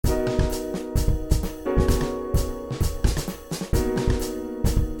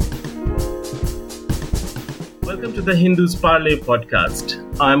welcome to the Hindus Parlay podcast.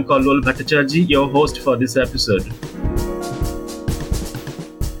 I'm Kallol Bhattacharjee, your host for this episode.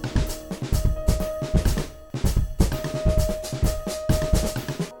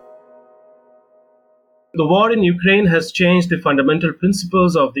 The war in Ukraine has changed the fundamental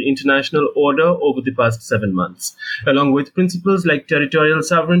principles of the international order over the past 7 months, along with principles like territorial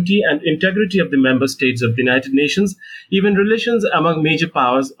sovereignty and integrity of the member states of the United Nations. Even relations among major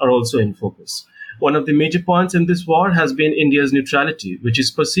powers are also in focus. One of the major points in this war has been India's neutrality, which is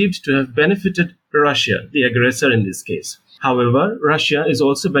perceived to have benefited Russia, the aggressor in this case. However, Russia is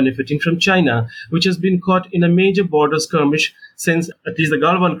also benefiting from China, which has been caught in a major border skirmish since at least the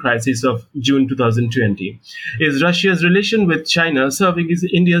Galwan crisis of June 2020. Is Russia's relation with China serving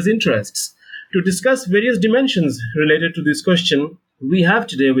India's interests? To discuss various dimensions related to this question, we have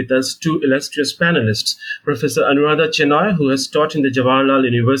today with us two illustrious panelists, Professor Anuradha Chenoy, who has taught in the Jawaharlal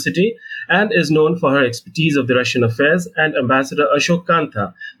University and is known for her expertise of the Russian affairs, and Ambassador Ashok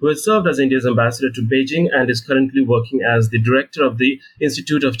Kantha, who has served as India's ambassador to Beijing and is currently working as the director of the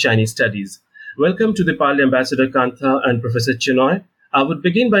Institute of Chinese Studies. Welcome to the Parley, Ambassador Kantha and Professor Chenoy. I would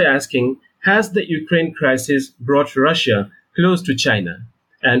begin by asking, has the Ukraine crisis brought Russia close to China?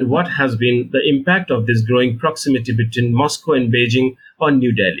 And what has been the impact of this growing proximity between Moscow and Beijing on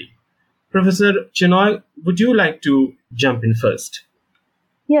New Delhi? Professor Chenoy, would you like to jump in first?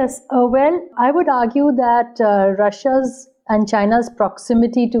 Yes, I would argue that Russia's and China's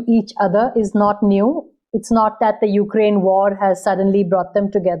proximity to each other is not new. It's not that the Ukraine war has suddenly brought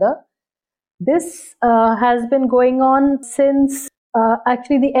them together. This has been going on since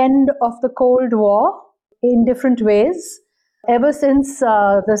actually the end of the Cold War in different ways. Ever since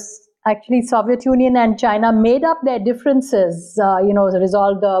Soviet Union and China made up their differences,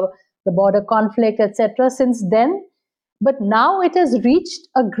 resolved the border conflict, etc. Since then, but now it has reached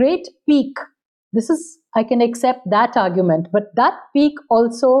a great peak. I can accept that argument, but that peak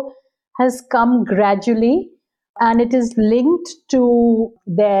also has come gradually, and it is linked to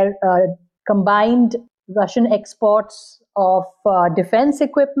their combined Russian exports of defense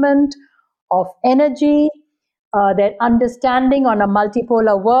equipment, of energy, their understanding on a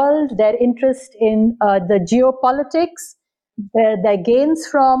multipolar world, their interest in the geopolitics, their gains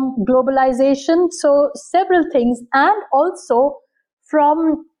from globalization. So several things, and also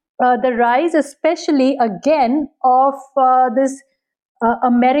from the rise, especially again, of this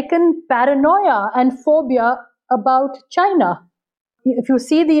American paranoia and phobia about China. If you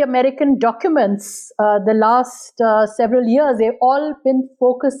see the American documents, the last several years, they've all been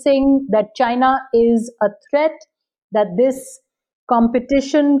focusing that China is a threat, that this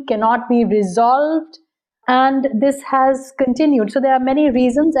competition cannot be resolved, and this has continued. So there are many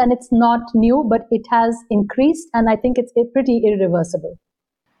reasons, and it's not new, but it has increased, and I think it's pretty irreversible.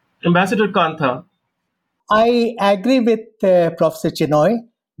 Ambassador Kantha. I agree with Professor Chenoy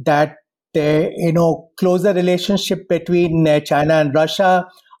that closer relationship between China and Russia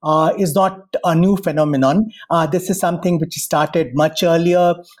is not a new phenomenon. This is something which started much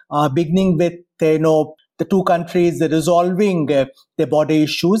earlier, beginning with the two countries resolving their border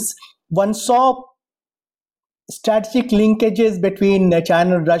issues. One saw strategic linkages between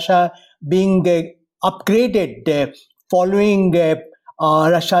China and Russia being upgraded following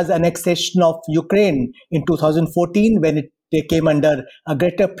Russia's annexation of Ukraine in 2014, when they came under a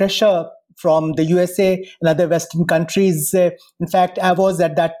greater pressure from the USA and other Western countries. In fact, I was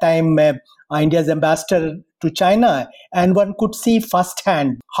at that time India's ambassador to China, and one could see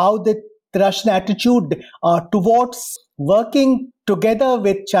firsthand how the Russian attitude towards working together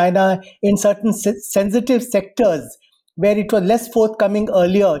with China in certain sensitive sectors where it was less forthcoming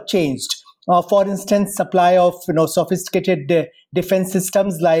earlier changed. For instance, supply of sophisticated defense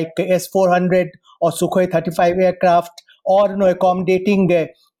systems like S-400 or Sukhoi 35 aircraft, or accommodating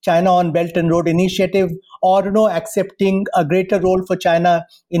China on Belt and Road Initiative, or accepting a greater role for China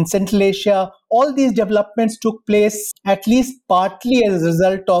in Central Asia. All these developments took place at least partly as a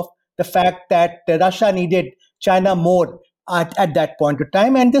result of the fact that Russia needed China more at that point of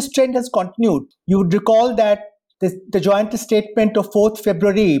time, and this trend has continued. You would recall that the joint statement of 4th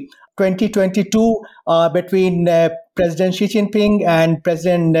February 2022 between President Xi Jinping and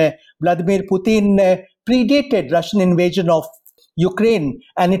President Vladimir Putin predated Russian invasion of Ukraine,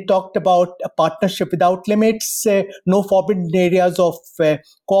 and it talked about a partnership without limits, no forbidden areas of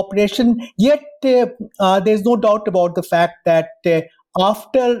cooperation. Yet there's no doubt about the fact that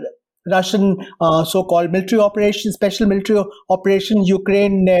after Russian so-called military operation, special military operation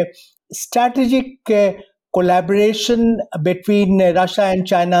Ukraine, strategic collaboration between Russia and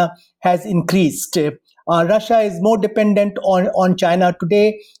China has increased. Russia is more dependent on China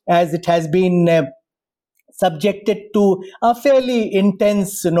today, as it has been subjected to fairly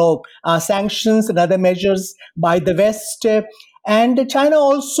intense, sanctions and other measures by the West. And China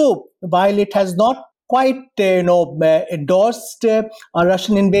also, while it has not quite, endorsed a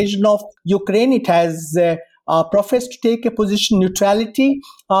Russian invasion of Ukraine, it has professed to take a position neutrality.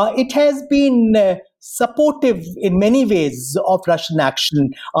 It has been supportive in many ways of Russian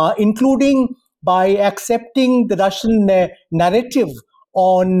action, including by accepting the Russian narrative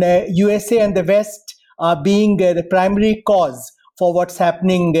on USA and the West being the primary cause for what's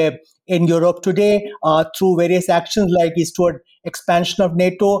happening in Europe today through various actions like eastward expansion of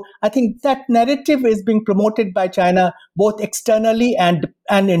NATO. I think that narrative is being promoted by China both externally and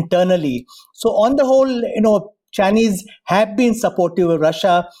internally. So on the whole, Chinese have been supportive of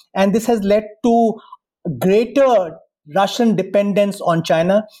Russia, and this has led to greater Russian dependence on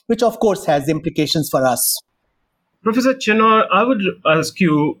China, which of course has implications for us. Professor Chenoy, I would ask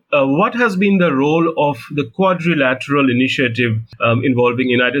you, what has been the role of the quadrilateral initiative involving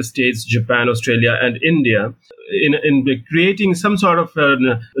United States, Japan, Australia, and India in creating some sort of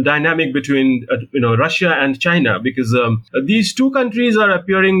dynamic between Russia and China? Because these two countries are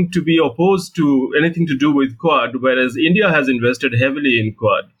appearing to be opposed to anything to do with Quad, whereas India has invested heavily in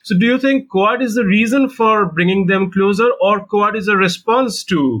Quad. So do you think Quad is the reason for bringing them closer, or Quad is a response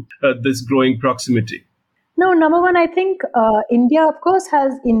to this growing proximity? No, number one, I think India, of course,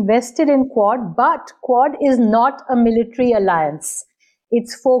 has invested in Quad, but Quad is not a military alliance.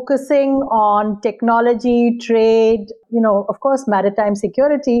 It's focusing on technology, trade, of course, maritime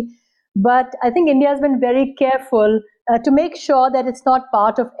security. But I think India has been very careful to make sure that it's not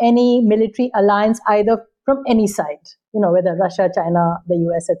part of any military alliance, either from any side, whether Russia, China, the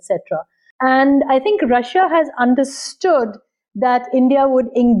US, etc. And I think Russia has understood that India would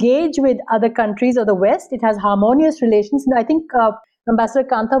engage with other countries of the West. It has harmonious relations. And I think Ambassador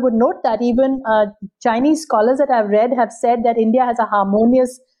Kantha would note that even Chinese scholars that I've read have said that India has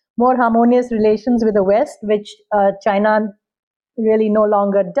more harmonious relations with the West, which China really no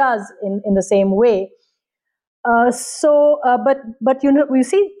longer does in the same way. But we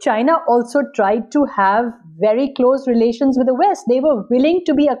see China also tried to have very close relations with the West. They were willing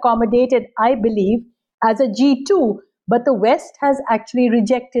to be accommodated, I believe, as a G2. But the West has actually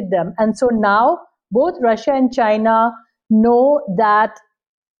rejected them. And so now both Russia and China know that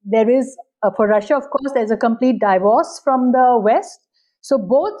there is, for Russia, of course, there's a complete divorce from the West. So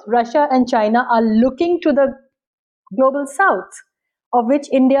both Russia and China are looking to the global South, of which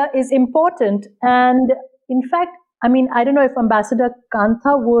India is important. And in fact, I don't know if Ambassador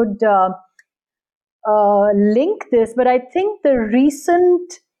Kantha would link this, but I think the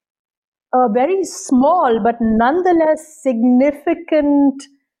recent very small but nonetheless significant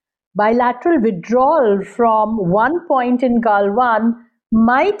bilateral withdrawal from one point in Galwan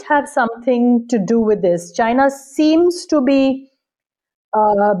might have something to do with this. China seems to be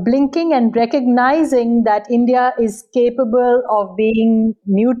blinking and recognizing that India is capable of being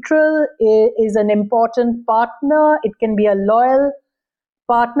neutral, is an important partner, it can be a loyal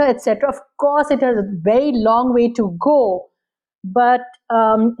partner, etc. Of course, it has a very long way to go. But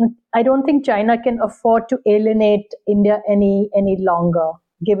I don't think China can afford to alienate India any longer,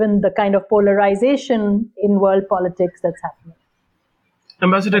 given the kind of polarization in world politics that's happening.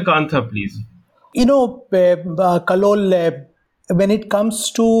 Ambassador Kantha, please. Kallol, when it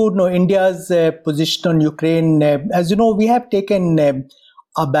comes to India's position on Ukraine, as you know, we have taken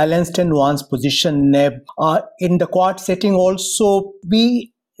a balanced and nuanced position. In the Quad setting also,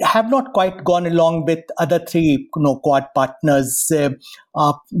 we have not quite gone along with other three Quad partners.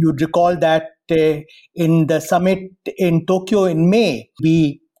 You'd recall that in the summit in Tokyo in May,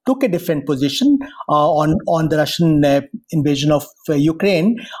 we took a different position on the Russian invasion of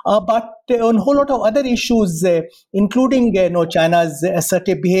Ukraine, but on a whole lot of other issues, including China's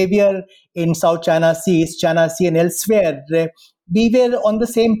assertive behavior in South China Sea, East China Sea, and elsewhere, we were on the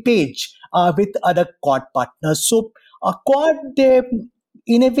same page with other Quad partners. So Quad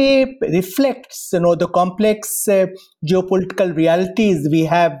in a way reflects the complex geopolitical realities we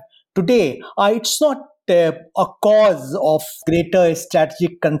have today. It's not a cause of greater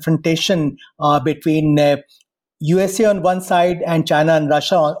strategic confrontation between USA on one side and China and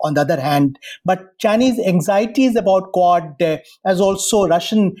Russia on the other hand. But Chinese anxieties about Quad, as also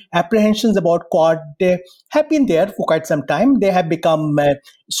Russian apprehensions about Quad, have been there for quite some time. They have become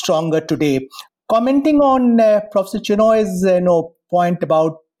stronger today. Commenting on Professor Chenoy's point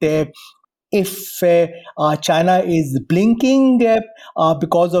about if China is blinking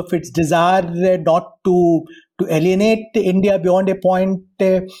because of its desire not to alienate India beyond a point,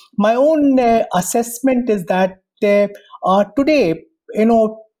 my own assessment is that today,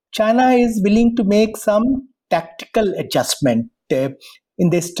 China is willing to make some tactical adjustment. In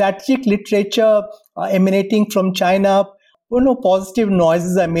the strategic literature emanating from China, positive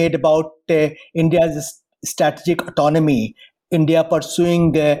noises are made about India's strategic autonomy, India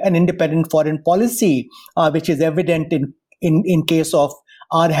pursuing an independent foreign policy, which is evident in case of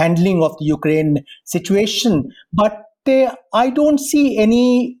our handling of the Ukraine situation. But I don't see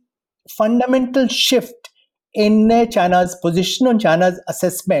any fundamental shift in China's position, on China's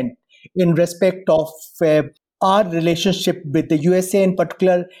assessment in respect of our relationship with the USA in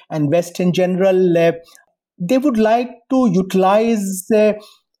particular and West in general. They would like to utilize the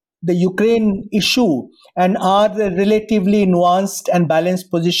Ukraine issue and our relatively nuanced and balanced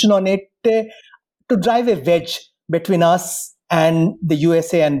position on it to drive a wedge between us and the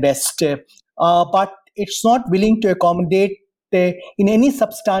USA and West. But it's not willing to accommodate in any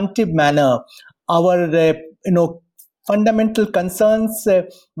substantive manner our fundamental concerns,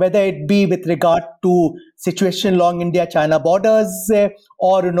 whether it be with regard to situation along India-China borders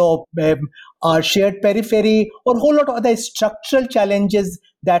or our shared periphery, or a whole lot of other structural challenges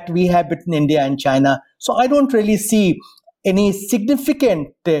that we have between India and China. So I don't really see any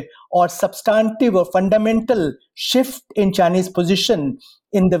significant or substantive or fundamental shift in Chinese position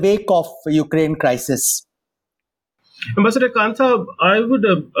in the wake of Ukraine crisis. Ambassador Kantha, I would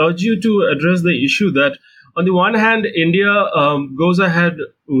urge you to address the issue that on the one hand, India goes ahead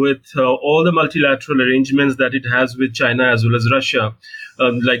with all the multilateral arrangements that it has with China as well as Russia,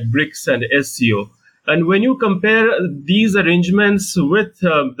 like BRICS and SCO. And when you compare these arrangements with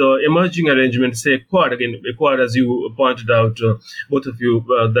the emerging arrangements, say Quad, again, Quad, as you pointed out, both of you,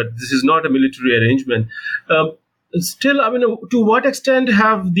 that this is not a military arrangement. Still, I mean, to what extent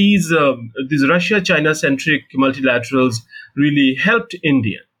have these Russia-China-centric multilaterals really helped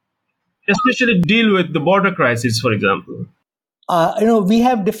India, especially deal with the border crisis, for example? We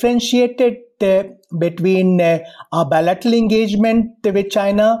have differentiated between our bilateral engagement with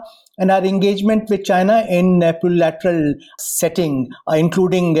China and our engagement with China in a plurilateral setting,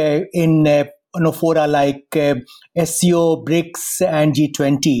 including in fora like SCO, BRICS, and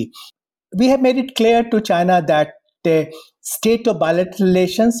G20. We have made it clear to China that the state of bilateral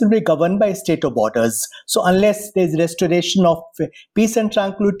relations will be governed by state of borders. So unless there is restoration of peace and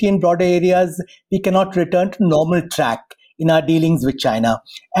tranquility in broader areas, we cannot return to normal track in our dealings with China.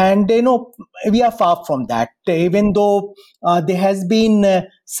 And, we are far from that. Even though there has been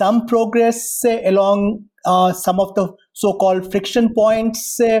some progress along some of the so-called friction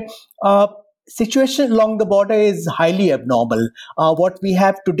points, situation along the border is highly abnormal. What we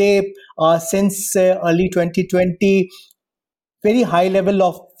have today since early 2020, very high level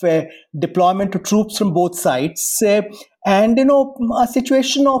of deployment of troops from both sides, and a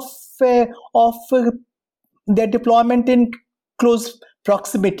situation of their deployment in close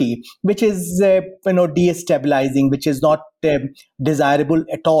proximity, which is destabilizing, which is not desirable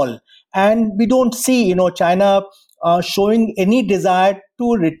at all. And we don't see China showing any desire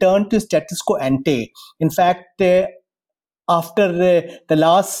to return to status quo ante. In fact, after the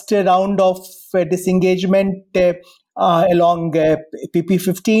last round of disengagement along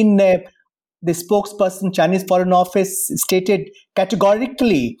PP15, the spokesperson, Chinese Foreign Office, stated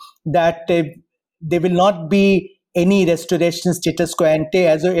categorically that there will not be any restoration status quo ante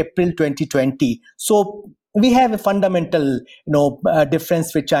as of April 2020. So we have a fundamental,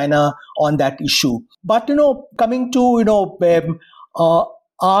 difference with China on that issue. But coming to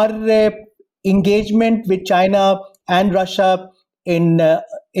our engagement with China and Russia in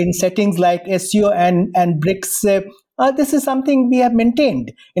settings like SCO and BRICS, this is something we have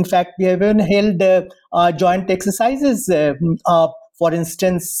maintained. In fact, we have even held joint exercises. For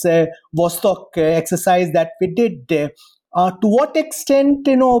instance, Vostok exercise that we did. To what extent,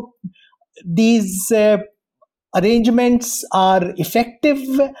 these arrangements are effective,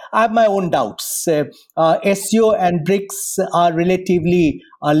 I have my own doubts. SCO and BRICS are relatively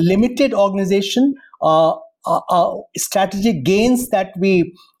limited organization. Strategic gains that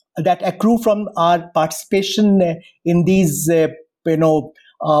accrue from our participation in these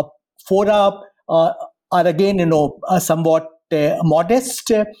fora are again somewhat modest.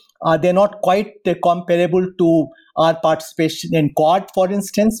 They're not quite comparable to our participation in Quad, for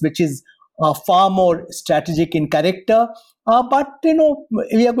instance, which is far more strategic in character. But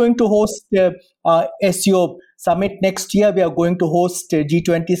we are going to host SCO summit next year. We are going to host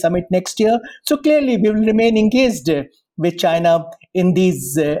G20 summit next year. So clearly, we will remain engaged with China in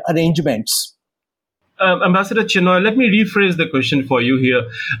these arrangements. Ambassador Chenoy, let me rephrase the question for you here.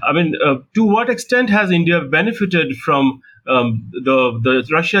 I mean, to what extent has India benefited from the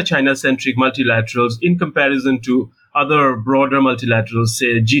Russia-China-centric multilaterals in comparison to other broader multilaterals,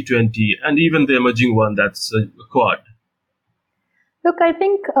 say G20, and even the emerging one, that's Quad? Look, I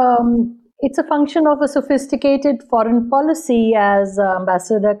think it's a function of a sophisticated foreign policy, as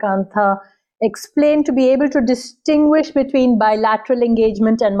Ambassador Kantha explained, to be able to distinguish between bilateral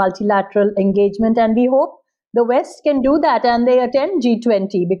engagement and multilateral engagement. And we hope the West can do that, and they attend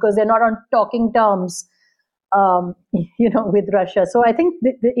G20 because they're not on talking terms, with Russia. So I think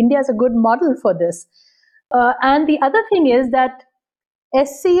India is a good model for this. And the other thing is that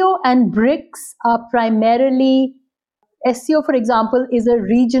SCO and BRICS are primarily, SCO, for example, is a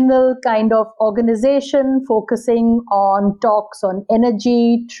regional kind of organization focusing on talks on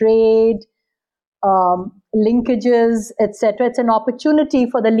energy, trade, linkages, etc. It's an opportunity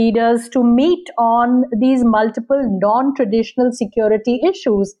for the leaders to meet on these multiple non-traditional security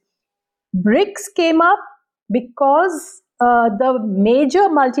issues. BRICS came up because the major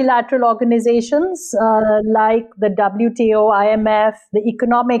multilateral organizations like the WTO, IMF, the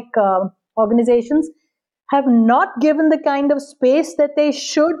economic organizations have not given the kind of space that they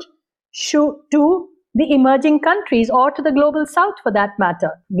should to the emerging countries or to the global south for that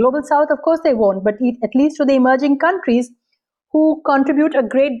matter. Global south, of course, they won't, but at least to the emerging countries who contribute a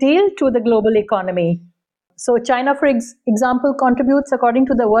great deal to the global economy. So China, for example, contributes, according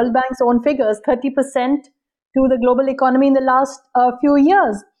to the World Bank's own figures, 30% to the global economy in the last few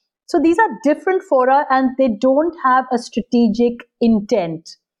years. So these are different fora and they don't have a strategic intent.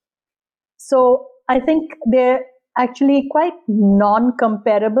 So I think they're actually quite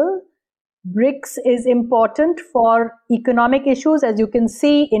non-comparable. BRICS is important for economic issues, as you can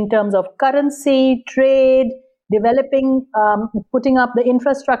see, in terms of currency, trade, developing, putting up the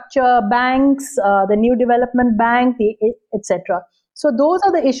infrastructure banks, the new development bank, etc. So those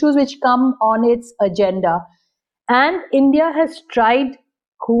are the issues which come on its agenda. And India has tried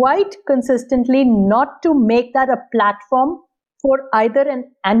quite consistently not to make that a platform for either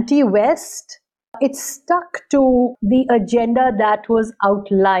an anti-West. It's stuck to the agenda that was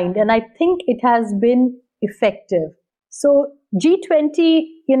outlined, and I think it has been effective. So G20,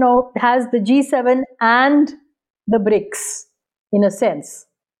 has the G7 and the BRICS in a sense.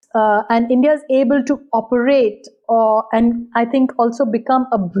 And India is able to operate and I think also become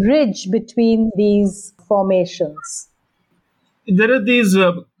a bridge between these formations. There are these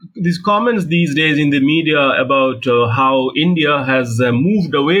comments these days in the media about how India has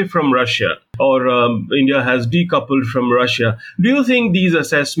moved away from Russia, or India has decoupled from Russia. Do you think these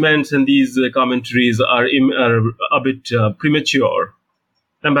assessments and these commentaries are a bit premature,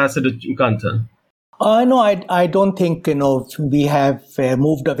 Ambassador Kantha? No, I don't think we have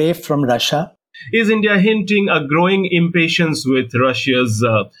moved away from Russia. Is India hinting a growing impatience with Russia's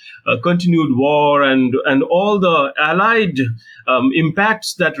continued war and all the allied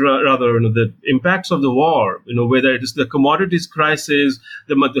impacts that the impacts of the war, whether it is the commodities crisis,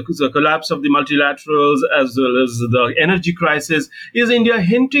 the collapse of the multilaterals, as well as the energy crisis? Is India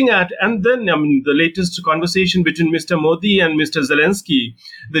hinting at, and then the latest conversation between Mr. Modi and Mr. Zelensky,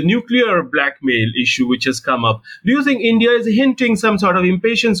 the nuclear blackmail issue which has come up? Do you think India is hinting some sort of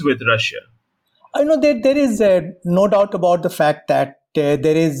impatience with Russia? I know that there is no doubt about the fact that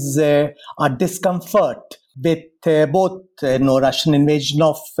there is a discomfort with both Russian invasion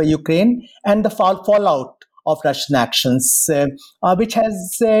of Ukraine and the fallout of Russian actions, which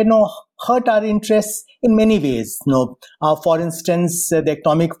has hurt our interests in many ways. For instance, the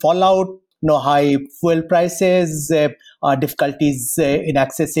economic fallout, high fuel prices, difficulties in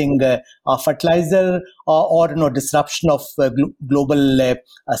accessing fertilizer, or disruption of global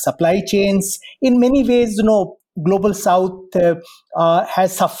supply chains. In many ways, global South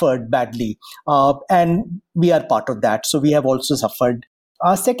has suffered badly, and we are part of that. So we have also suffered.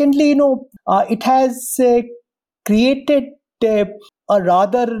 Secondly, it has created a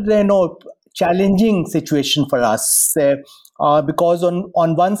rather challenging situation for us, because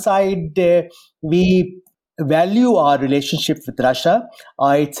on one side we value our relationship with Russia.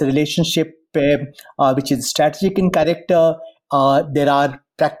 It's a relationship which is strategic in character. There are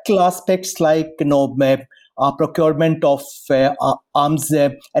practical aspects like procurement of arms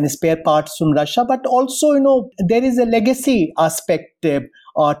and spare parts from Russia, but also there is a legacy aspect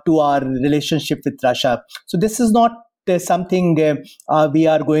to our relationship with Russia. So this is not something we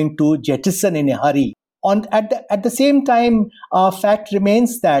are going to jettison in a hurry. At the same time, fact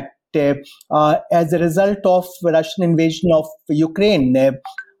remains that as a result of Russian invasion of Ukraine, there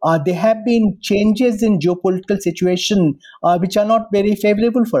have been changes in geopolitical situation which are not very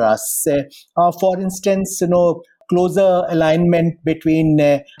favorable for us. For instance, closer alignment between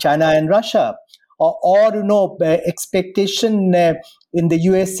China and Russia, or expectation in the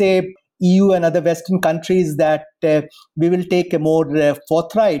USA EU and other Western countries that we will take a more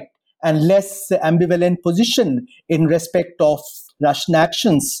forthright and less ambivalent position in respect of Russian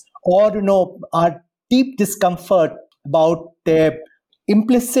actions, or our deep discomfort about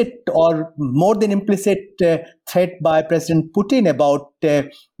implicit or more than implicit threat by President Putin about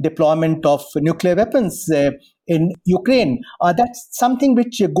deployment of nuclear weapons in Ukraine. That's something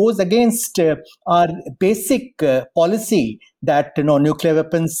which goes against our basic policy that nuclear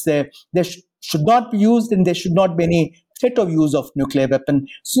weapons should not be used, and there should not be any threat of use of nuclear weapon.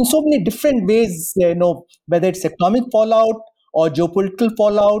 So many different ways, whether it's economic fallout or geopolitical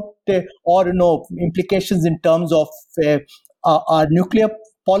fallout, or implications in terms of our nuclear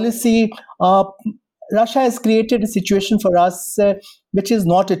policy. Russia has created a situation for us which is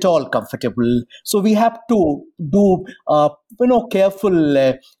not at all comfortable. So we have to do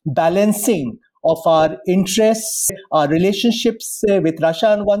careful balancing of our interests, our relationships with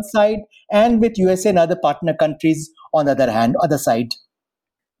Russia on one side, and with USA and other partner countries on the other side.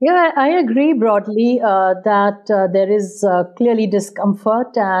 Yeah, I agree broadly that there is clearly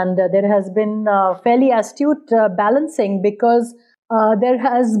discomfort, and there has been fairly astute balancing, because there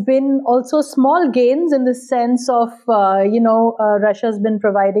has been also small gains in the sense of, Russia's been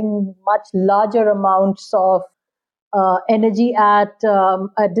providing much larger amounts of energy at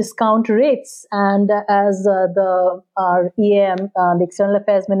discount rates. And as our EAM, the External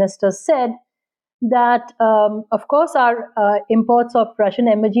Affairs Minister, said, that, of course, our imports of Russian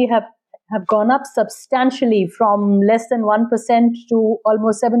energy have gone up substantially from less than 1% to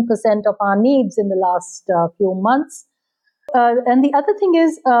almost 7% of our needs in the last few months. And the other thing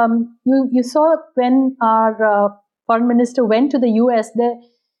is, you saw when our foreign minister went to the US,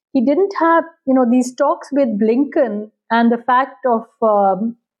 he didn't have these talks with Blinken, and the fact of,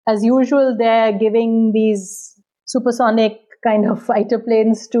 as usual, they're giving these supersonic kind of fighter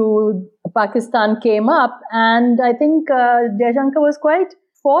planes to Pakistan came up. And I think Jaishankar was quite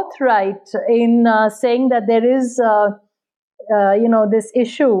forthright in saying that there is, this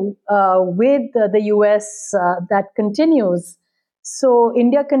issue with the US that continues. So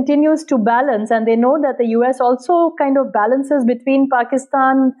India continues to balance, and they know that the US also kind of balances between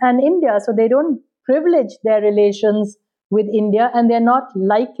Pakistan and India. So they don't privilege their relations with India, and they're not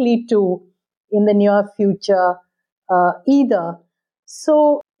likely to in the near future either.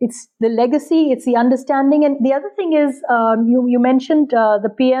 So it's the legacy, it's the understanding. And the other thing is, you mentioned the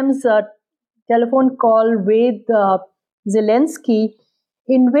PM's telephone call with Zelensky,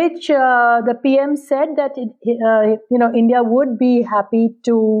 in which the PM said that India would be happy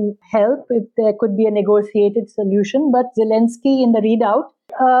to help if there could be a negotiated solution. But Zelensky, in the readout,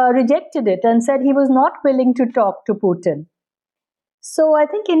 rejected it and said he was not willing to talk to Putin. So I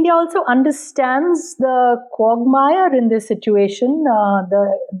think India also understands the quagmire in this situation,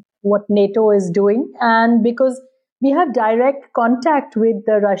 what NATO is doing, and because we have direct contact with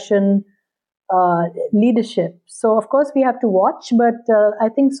the Russian leadership. So of course we have to watch, but I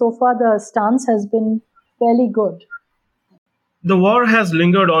think so far the stance has been fairly good. The war has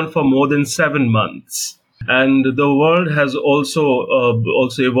lingered on for more than 7 months. And the world has also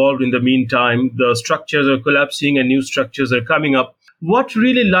evolved in the meantime. The structures are collapsing and new structures are coming up. What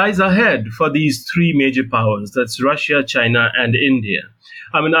really lies ahead for these three major powers? That's Russia, China, and India.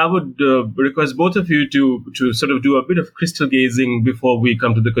 I mean, I would request both of you to sort of do a bit of crystal gazing before we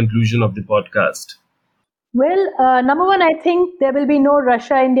come to the conclusion of the podcast. Well, number one, I think there will be no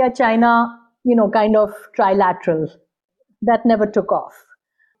Russia, India, China, kind of trilateral. That never took off.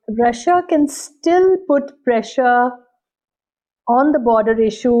 Russia can still put pressure on the border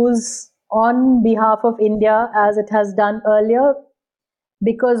issues on behalf of India, as it has done earlier,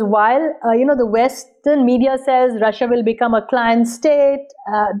 because while the Western media says Russia will become a client state,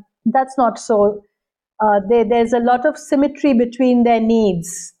 that's not so. There's a lot of symmetry between their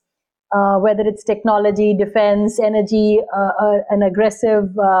needs, whether it's technology, defense, energy, an aggressive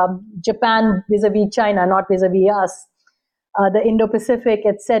Japan vis-a-vis China, not vis-a-vis us, the Indo-Pacific,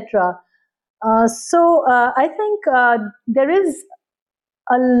 etc. So I think there is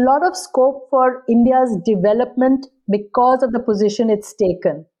a lot of scope for India's development because of the position it's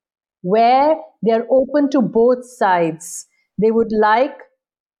taken, where they're open to both sides. They would like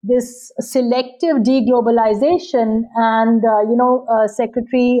this selective deglobalization, and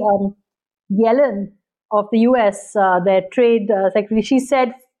Secretary Yellen of the US, their trade secretary, she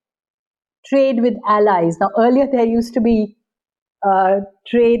said trade with allies. Now earlier there used to be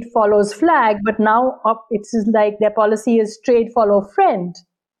trade follows flag, but now it's like their policy is trade follow friend.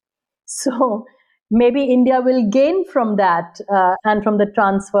 So maybe India will gain from that and from the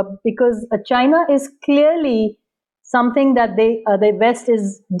transfer, because China is clearly something that the West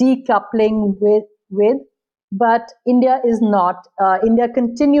is decoupling with, but India is not. India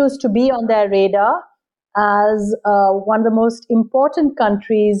continues to be on their radar as one of the most important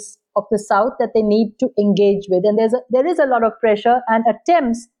countries of the South that they need to engage with. And there is a lot of pressure and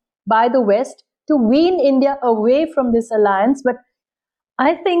attempts by the West to wean India away from this alliance. But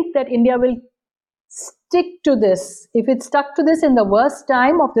I think that India will stick to this. If it stuck to this in the worst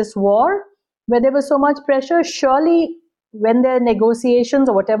time of this war, where there was so much pressure, surely when there are negotiations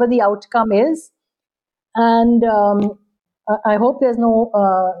or whatever the outcome is, and I hope there's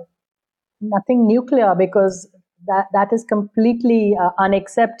nothing nuclear, because that is completely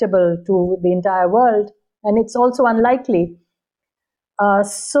unacceptable to the entire world, and it's also unlikely.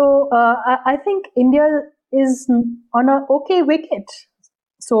 So I think India is on an okay wicket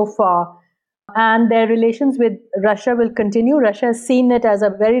so far, and their relations with Russia will continue. Russia has seen it as a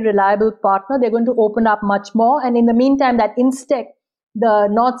very reliable partner. They're going to open up much more, and in the meantime, that INSTEC, the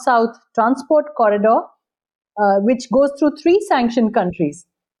North-South Transport Corridor, which goes through 3 sanctioned countries,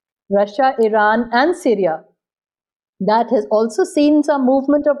 Russia, Iran, and Syria, that has also seen some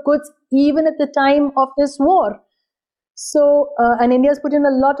movement of goods even at the time of this war. So, and India has put in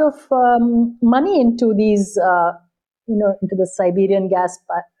a lot of money into these, into the Siberian gas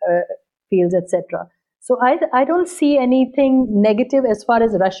fields, etc. So I don't see anything negative as far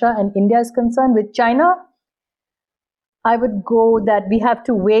as Russia and India is concerned. With China, I would go that we have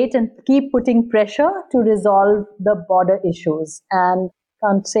to wait and keep putting pressure to resolve the border issues. And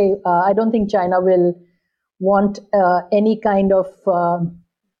can't say, I don't think China will want any kind of,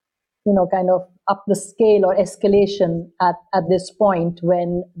 kind of up the scale or escalation at this point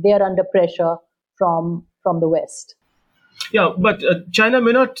when they're under pressure from the West. Yeah, but China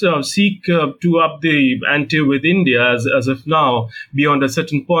may not seek to up the ante with India as of now, beyond a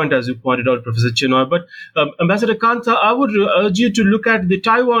certain point, as you pointed out, Professor Chenoy. But Ambassador Kantha, I would urge you to look at the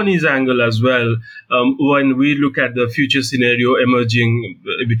Taiwanese angle as well when we look at the future scenario emerging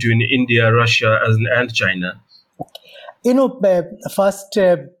between India, Russia, and China. First,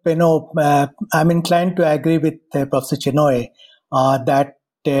 I'm inclined to agree with Professor Chenoy that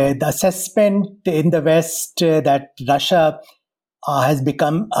the assessment in the West that Russia has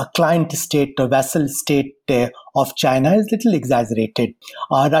become a client state or vassal state of China is little exaggerated.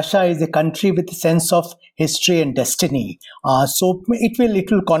 Russia is a country with a sense of history and destiny. So it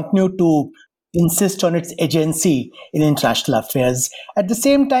will continue to insist on its agency in international affairs. At the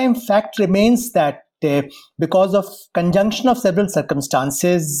same time, fact remains that because of conjunction of several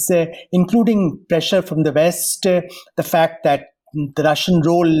circumstances, including pressure from the West, the fact that the Russian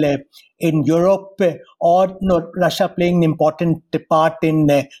role in Europe, or Russia playing an important part in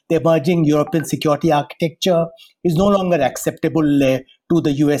the emerging European security architecture, is no longer acceptable to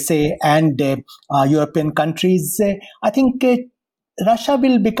the USA and European countries. I think Russia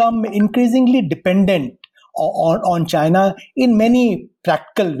will become increasingly dependent on China in many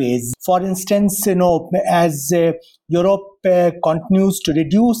practical ways. For instance, as Europe continues to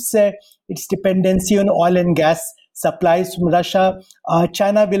reduce its dependency on oil and gas supplies from Russia,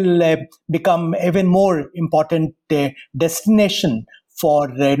 China will become even more important destination for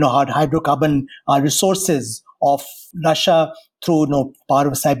hydrocarbon resources of Russia through part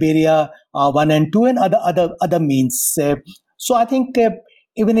of Siberia 1 and 2 and other means. So I think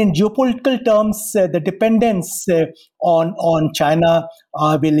even in geopolitical terms, the dependence on China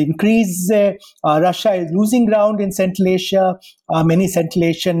will increase. Russia is losing ground in Central Asia. Many Central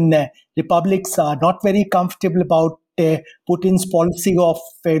Asian republics are not very comfortable about Putin's policy of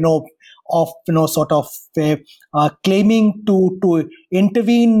claiming to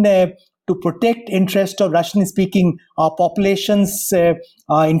intervene to protect interest of Russian-speaking populations,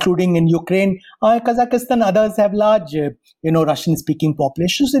 including in Ukraine. Kazakhstan, others have large, Russian-speaking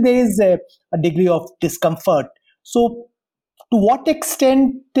populations. So there is a degree of discomfort. So, to what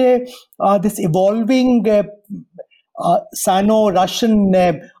extent this evolving Sino-Russian,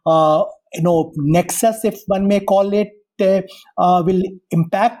 nexus, if one may call it, will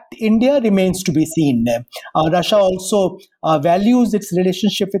impact India remains to be seen. Russia also values its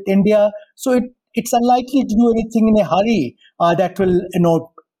relationship with India, so it's unlikely to do anything in a hurry that will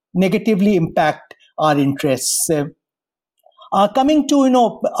negatively impact our interests. Coming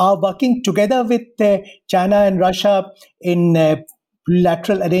to working together with China and Russia in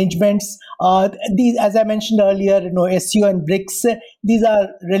bilateral arrangements. These, as I mentioned earlier, SCO and BRICS, these are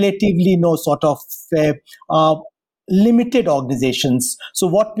relatively limited organizations. So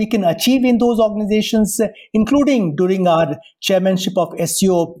what we can achieve in those organizations, including during our chairmanship of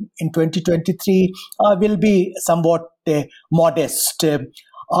SCO in 2023, will be somewhat modest.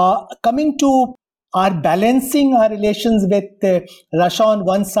 Coming to are balancing our relations with Russia on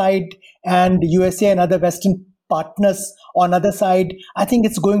one side and USA and other Western partners on other side, I think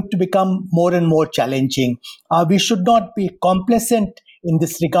it's going to become more and more challenging. We should not be complacent in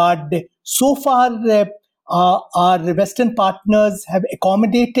this regard. So far, our Western partners have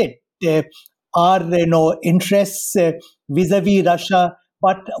accommodated our interests vis-a-vis Russia,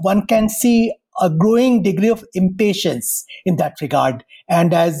 but one can see a growing degree of impatience in that regard.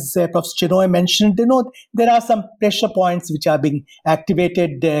 And as Professor Chinoy mentioned, there are some pressure points which are being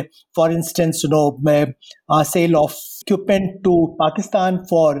activated. For instance, sale of equipment to Pakistan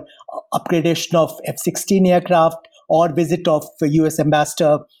for upgradation of F-16 aircraft, or visit of US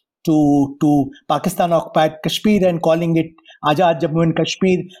ambassador to Pakistan-occupied Kashmir and calling it Azad Jammu and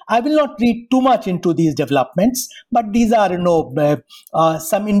Kashmir. I will not read too much into these developments, but these are,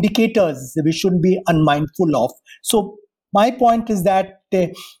 some indicators we shouldn't be unmindful of. So my point is that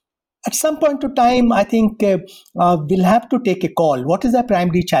at some point of time, I think we'll have to take a call. What is the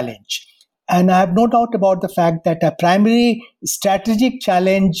primary challenge? And I have no doubt about the fact that a primary strategic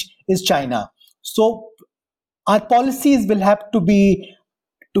challenge is China. So our policies will have to be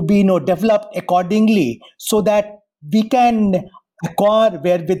developed accordingly, so that we can acquire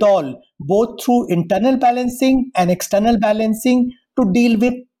wherewithal both through internal balancing and external balancing to deal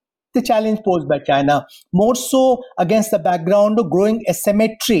with the challenge posed by China, more so against the background of growing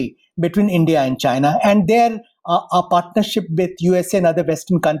asymmetry between India and China. And there, our partnership with USA and other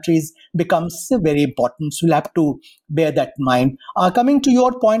Western countries becomes very important. So we'll have to bear that in mind. Coming to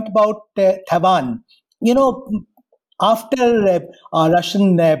your point about Taiwan, after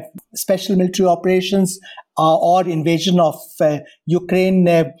Russian special military operations or invasion of Ukraine,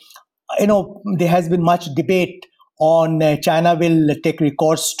 there has been much debate on China will take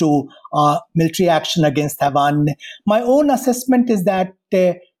recourse to military action against Taiwan. My own assessment is that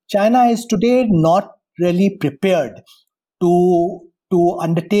China is today not really prepared to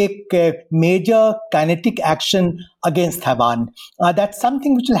undertake major kinetic action against Taiwan. That's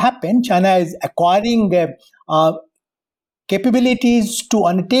something which will happen. China is acquiring capabilities to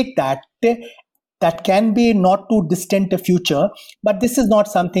undertake that can be not too distant a future, but this is not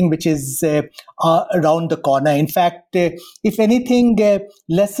something which is around the corner. In fact, if anything,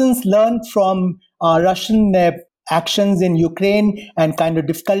 lessons learned from Russian actions in Ukraine and kind of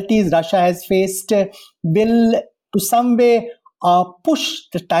difficulties Russia has faced will to some way push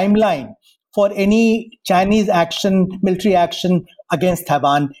the timeline for any Chinese action, military action against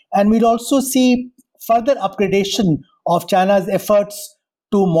Taiwan. And we'll also see further upgradation of China's efforts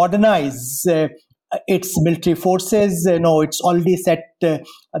to modernize its military forces. It's already set the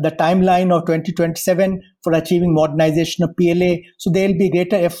timeline of 2027 for achieving modernization of PLA. So there will be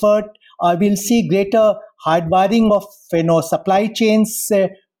greater effort. We'll see greater hardwiring of supply chains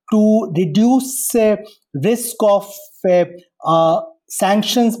to reduce risk of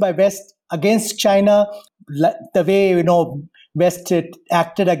sanctions by West against China, the way West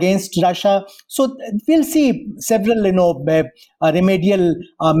acted against Russia. So we'll see several remedial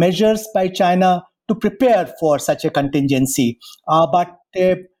measures by China to prepare for such a contingency. But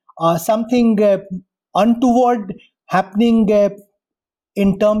something untoward happening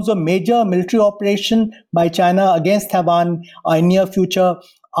in terms of major military operation by China against Taiwan in near future,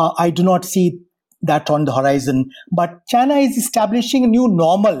 I do not see that on the horizon. But China is establishing a new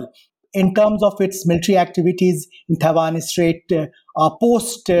normal in terms of its military activities in Taiwan Strait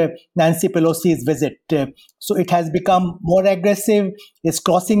post Nancy Pelosi's visit. So it has become more aggressive, it's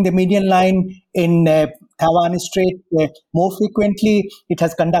crossing the median line in Taiwan Strait more frequently. It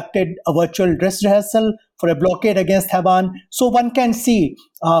has conducted a virtual dress rehearsal for a blockade against Taiwan. So one can see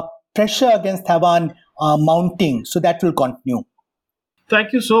pressure against Taiwan mounting. So that will continue.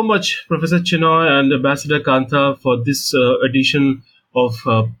 Thank you so much, Professor Chinoy and Ambassador Kantha, for this edition of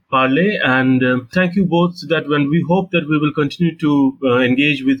Parley, and thank you both. That when we hope that we will continue to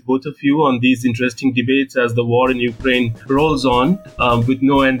engage with both of you on these interesting debates as the war in Ukraine rolls on with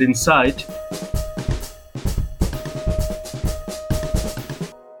no end in sight.